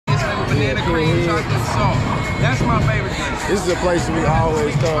banana cream, chocolate salt. That's my favorite drink. This is a place we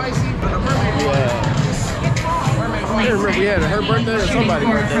always come. Yeah. I can't remember, yeah, her birthday or somebody's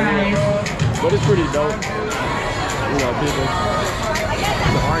birthday. Yeah. But it's pretty dope. You know, people.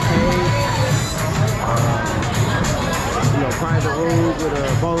 The arcade. You know, private rooms with a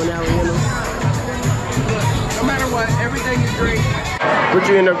bowling alley in them. No matter what, everything you drink. What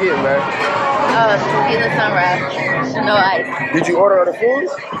you end up getting, man? Tequila sunrise. No ice. Did you order other food?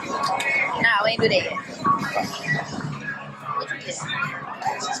 Nah, we ain't do that yet. What you get?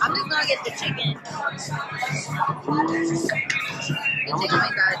 I'm just gonna get the chicken. The chicken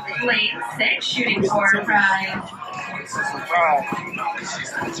wings. Lane 6 shooting for fries. Some fries.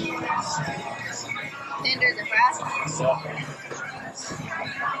 Tenders and fries. Yeah.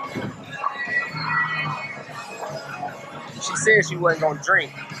 She said she wasn't gonna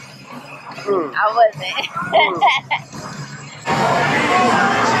drink. I wasn't.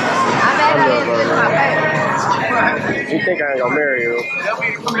 I bet I didn't finish my birthday. You think I ain't gonna marry you?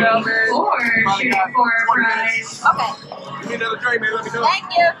 Lane 4 shooting for fries. Okay. Give me another drink, man. Let me know. Thank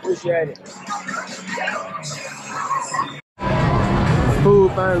you. Appreciate it. Food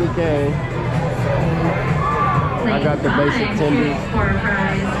finally came. I got the basic tenders.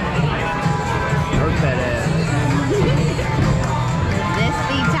 Hurt that ass. Let's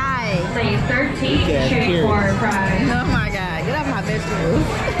be tied. Lane 13 shooting for fries. Oh my God. Get off my vegetable.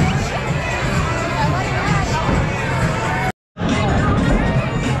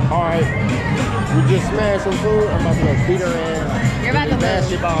 Alright. We just smashed some food. I'm about to go beat her ass. You're about to lose.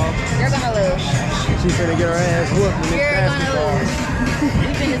 Basketball. You're gonna lose. She's gonna get her ass whooped in this You're basketball. gonna lose.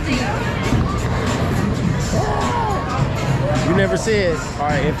 You're gonna see. You never said,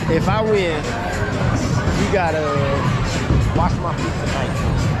 alright, if I win, you gotta wash my feet tonight.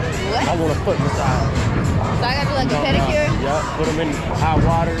 What? I want a foot massage. So I gotta do like a pedicure? Yep, put them in hot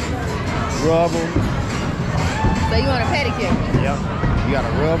water, rub them. So you want a pedicure? Yep, you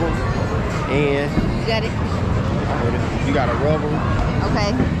gotta rub them, and You got it? you gotta rub them.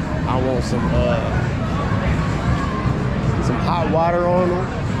 Okay. I want some hot water on them.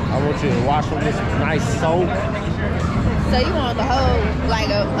 I want you to wash them with some nice soap. So you want the whole, like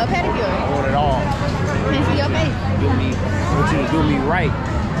a pedicure? I want it all. Can you see your face? I want you to do me right.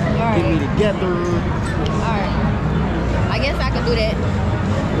 Alright. Get me together. Alright. I guess I can do that.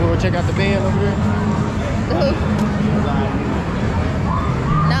 You wanna check out the band over there? Who?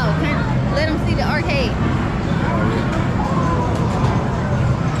 No, let them see the arcade.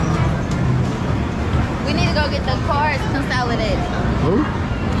 We need to go get the cars consolidated. Who?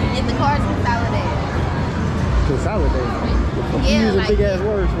 Get the cars consolidated. Consolidate. What Yeah, you using like big ass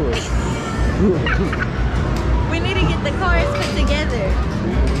words for? We need to get the cars put together.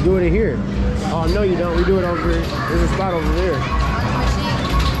 Do it in here. Oh no, you don't. We do it over there. There's a spot over there. On the machine.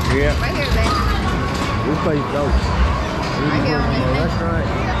 Yeah. Right here, baby. This place dope. Right here on this From the thing. restaurant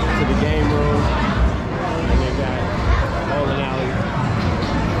to the game room, and they got bowling alley.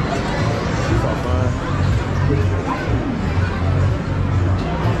 It's all fun.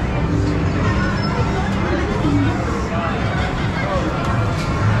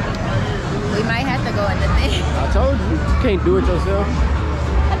 We might have to go in the thing. I told you, you can't do it yourself.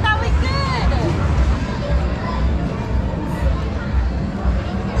 I thought we could.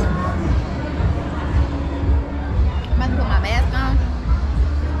 I'm about to put my mask on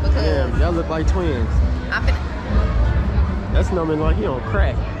because Damn, y'all look like twins. I'm finna. That's numbing like he on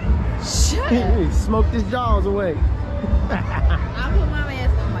crack. Shut up. He smoked his jaws away. I'll put my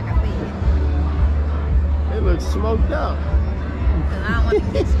mask on like I said. It looks smoked up. Because I don't want to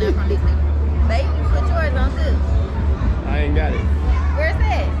catch nothing from these things. Baby, put yours on too. I ain't got it. Where's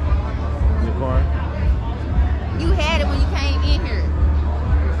that? In the car. You had it when you came in here.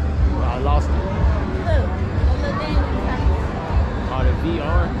 Well, I lost it. Look, the little thing. Oh, the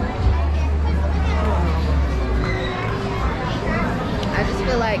VR. I just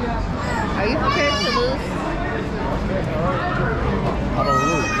feel like, are you prepared to lose? I don't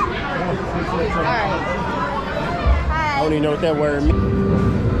lose. Alright. I Hi. don't even know what that word means.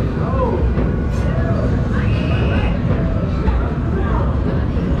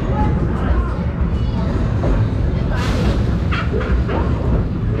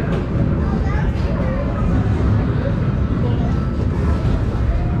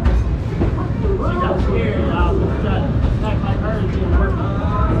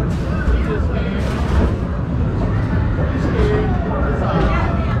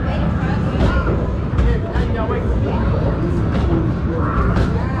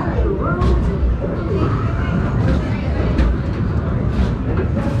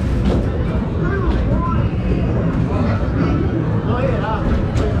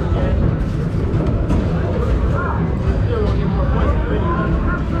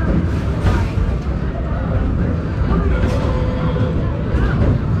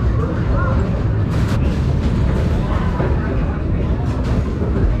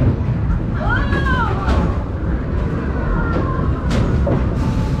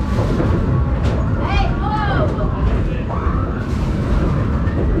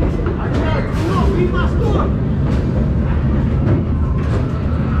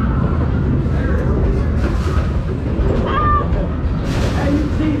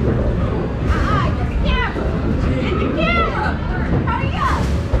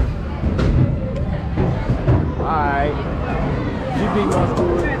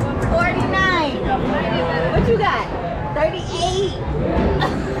 What you got?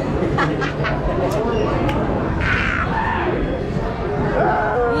 38.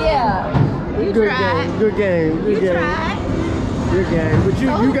 Yeah. You Good tried. game. Good game. Good You game. tried. Good game. But you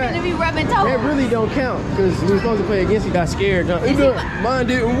got. Gonna be rubbing toes. That really don't count because we were supposed to play against you. Got scared. Mine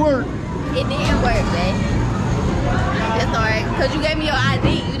didn't work. It didn't work, babe. That's alright. Because you gave me your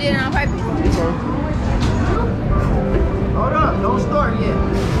ID. You did it on purpose. Hold up. Don't start yet.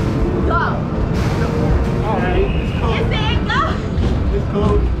 Go. Alright. It's cool. It said go. It's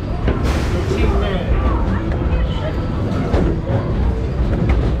cool. You're cheap man.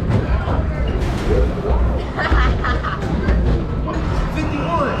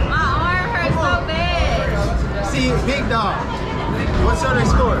 My arm hurts so bad. See, big dog. What's your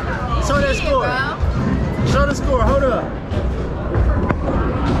score? Show that score. Bro. Show the score. Hold up.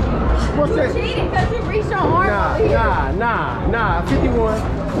 What's that? Cheating because you reached your arm over here. Nah. 51.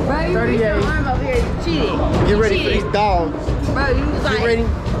 Bro, you reached your 38. arm over here. You cheated. Get ready for these dogs. Bro, you was like...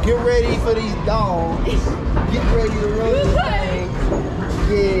 Get ready for these dogs. Get ready to run this thing.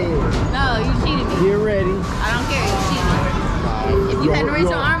 Yeah. No, you cheated me. Get ready. I don't care. You cheated. If you had to reach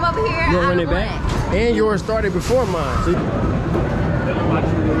your arm over here, You'll I run would it back. And yours started before mine. See?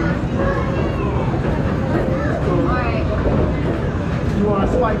 Alright. You want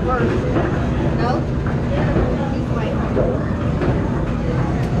to swipe first? No? You swipe.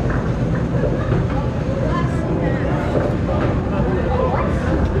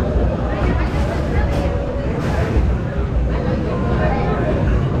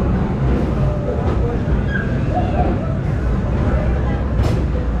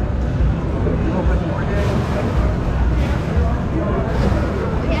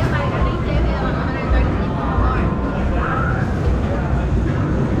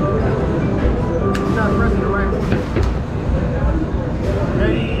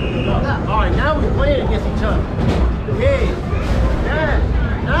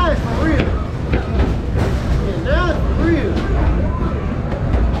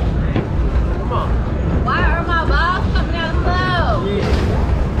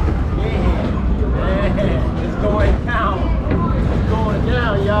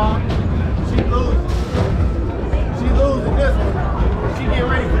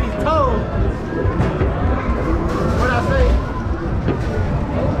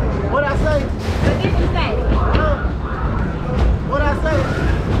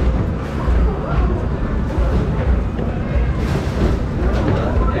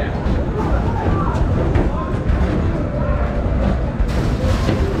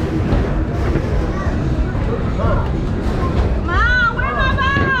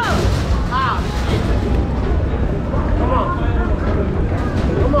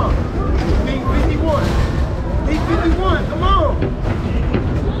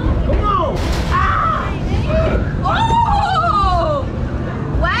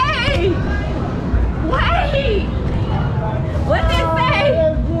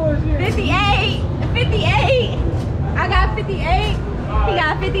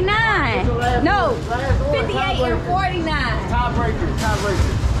 No, 58 and 49. Tiebreaker.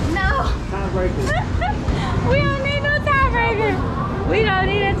 No. Tiebreaker. We don't need no tiebreaker. We don't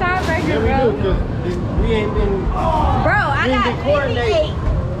need a tiebreaker, Yeah, bro. we do, because we ain't been. Bro, I we ain't got been coordinating.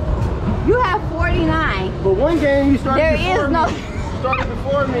 58. You have 49. But one game you started There before is me. no. Started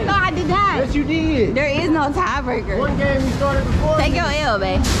before me. No, I did not. Yes, you did. There is no tiebreaker. One game you started before Take me. your L,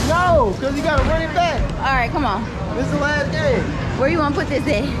 babe. No, because you got to run it back. All right, come on. This is the last game. Where you want to put this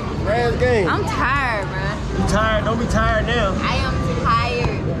at? Last game. I'm tired, bro. You tired? Don't be tired now. I am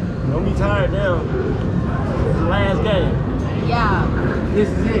tired. Don't be tired now. It's the last game. Yeah. This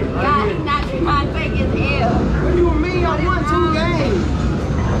is it. Right God, here. he's not trying to take his L. What do you mean? I won 2 games.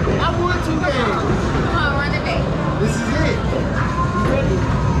 I won 2 games. Come on, run it back. This is it. You ready?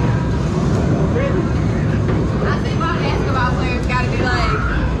 You ready? I think my basketball players gotta be like,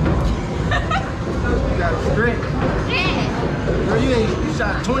 You got to stretch. yeah. Girl, you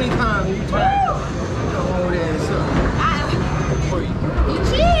shot 20 times and you tired. Come over there and something for you. You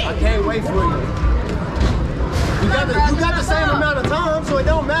cheat. I can't wait for you. You got the same amount of time, so it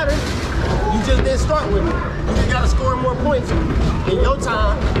don't matter. You just didn't start with me. You just got to score more points in your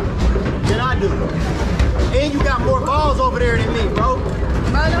time than I do. And you got more balls over there than me, bro.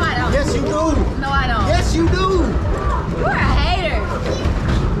 Bro, no, I don't. Yes, you do. No, I don't. Yes, you do. You're a hater.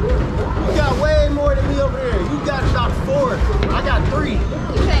 You got way more than me over there. You got about 4. I got 3. You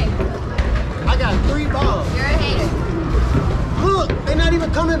say, I got 3 balls. you're a hater. Look, they're not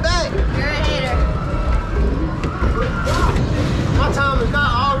even coming back. You're a hater. My time is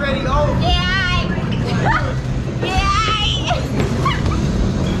not already over. Yeah, I. Yeah, I.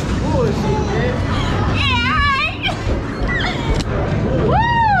 Bullshit, man.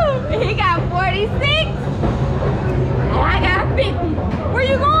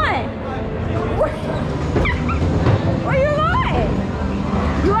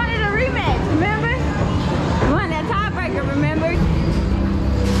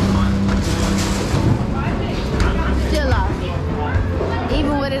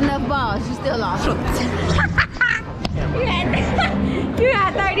 You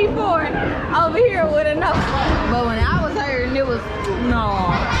got 34 over here with enough. But when I was hurting, it was no.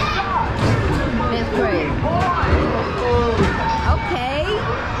 That's crazy. Okay.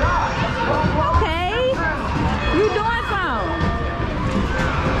 Okay. You doing something?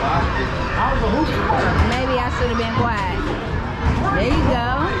 Maybe I should have been quiet. There you go.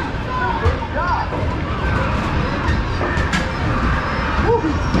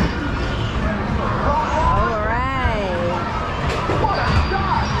 All right.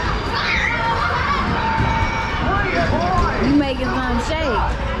 You making some shake.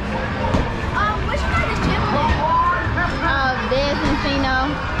 Which part is Jim? Dez and Cino.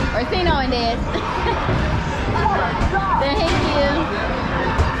 Or Cino and Dez. Thank you.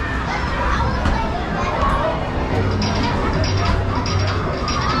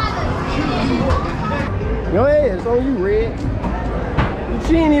 Go ahead, it's on you, Red.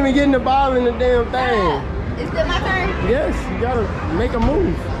 She ain't even getting the ball in the damn thing. It's still my turn? Yes, you gotta make a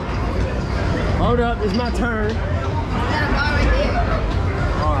move. Hold up, it's my turn. You got a ball right there.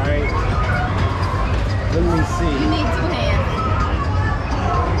 All right. Let me see. You need 2 hands.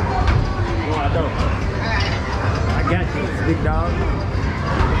 No, I don't. Alright. I got this, big dog.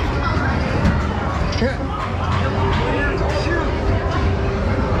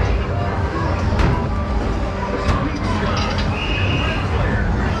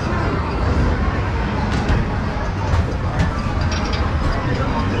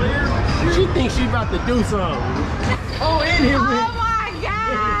 She thinks she about to do something. Oh, in here. Oh my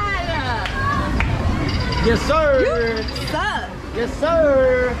God! Yes, sir. You suck. Yes,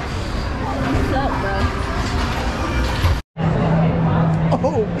 sir. You suck, bro.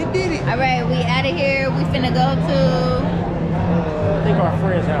 Oh, it did it. Alright, we out of here. We finna go to... I think our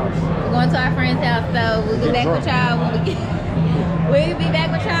friend's house. We're going to our friend's house, so we'll be back with y'all when we get... We'll be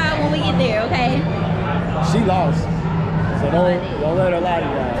back with y'all when we get there, okay? She lost. So don't let her lie to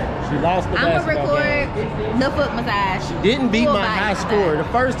y'all. She lost the I'm gonna basketball record game. the foot massage. She didn't beat Full my body high massage. score. The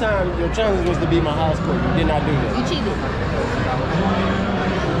first time your challenge was to beat my high score. You did not do that. You cheated.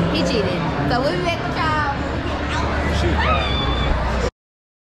 He cheated. So we'll be back with y'all